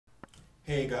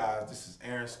Hey guys, this is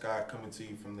Aaron Scott coming to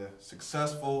you from the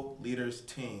Successful Leaders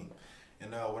team.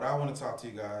 And what I want to talk to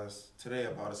you guys today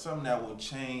about is something that will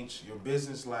change your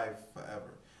business life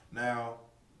forever. Now,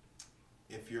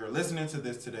 if you're listening to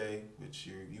this today, which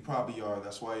you probably are,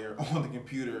 that's why you're on the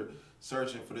computer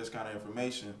searching for this kind of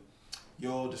information,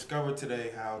 you'll discover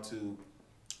today how to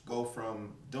go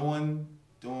from doing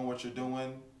what you're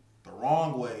doing the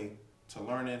wrong way to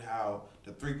learning how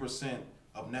the 3%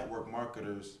 of network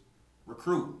marketers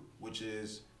recruit, which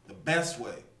is the best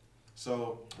way.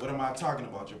 So what am I talking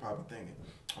about? You're probably thinking.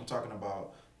 I'm talking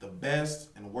about the best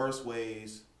and worst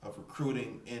ways of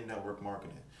recruiting in network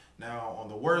marketing. Now, on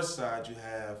the worst side, you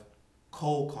have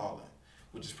cold calling,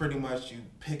 which is pretty much you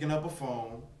picking up a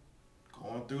phone,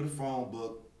 going through the phone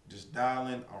book, just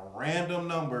dialing a random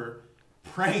number,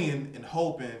 praying and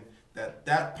hoping that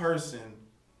that person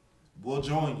will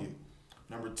join you.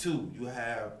 Number two, you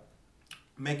have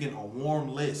making a warm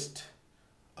list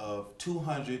of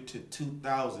 200 to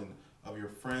 2,000 of your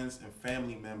friends and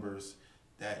family members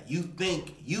that you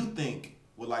think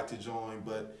would like to join,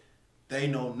 but they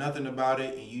know nothing about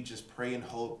it, and you just pray and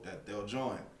hope that they'll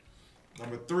join.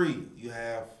 Number three, you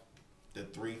have the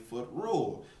 3-foot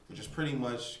rule, which is pretty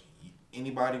much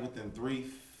anybody within 3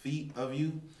 feet of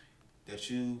you that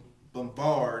you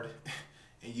bombard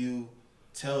and you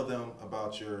tell them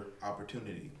about your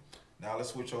opportunity. Now let's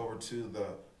switch over to the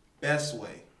best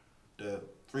way, the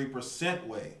 3%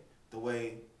 way, the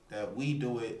way that we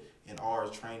do it in our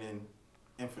training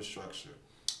infrastructure.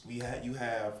 You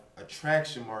have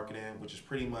attraction marketing, which is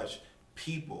pretty much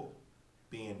people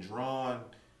being drawn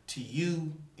to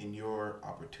you in your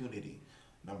opportunity.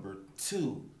 Number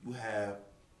two, you have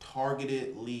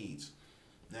targeted leads.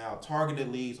 Now, targeted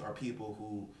leads are people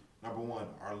who, number one,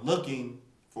 are looking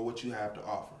for what you have to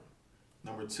offer.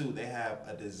 Number two, they have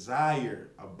a desire,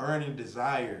 a burning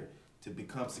desire to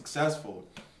become successful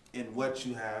in what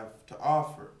you have to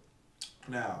offer.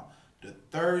 Now, the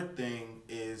third thing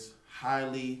is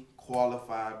highly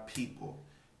qualified people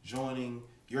joining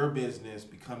your business,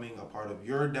 becoming a part of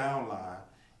your downline,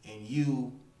 and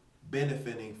you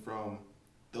benefiting from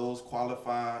those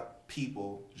qualified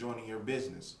people joining your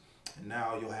business. And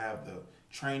now you'll have the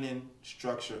training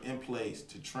structure in place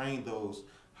to train those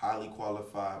highly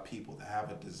qualified people that have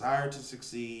a desire to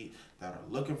succeed, that are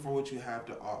looking for what you have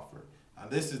to offer. Now,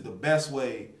 this is the best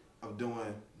way of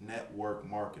doing network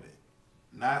marketing.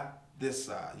 Not this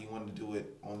side. You want to do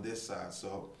it on this side.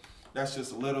 So that's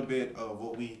just a little bit of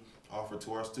what we offer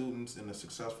to our students in the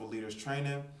Successful Leaders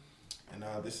Training. And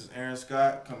this is Aaron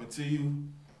Scott coming to you.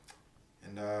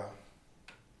 And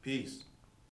peace.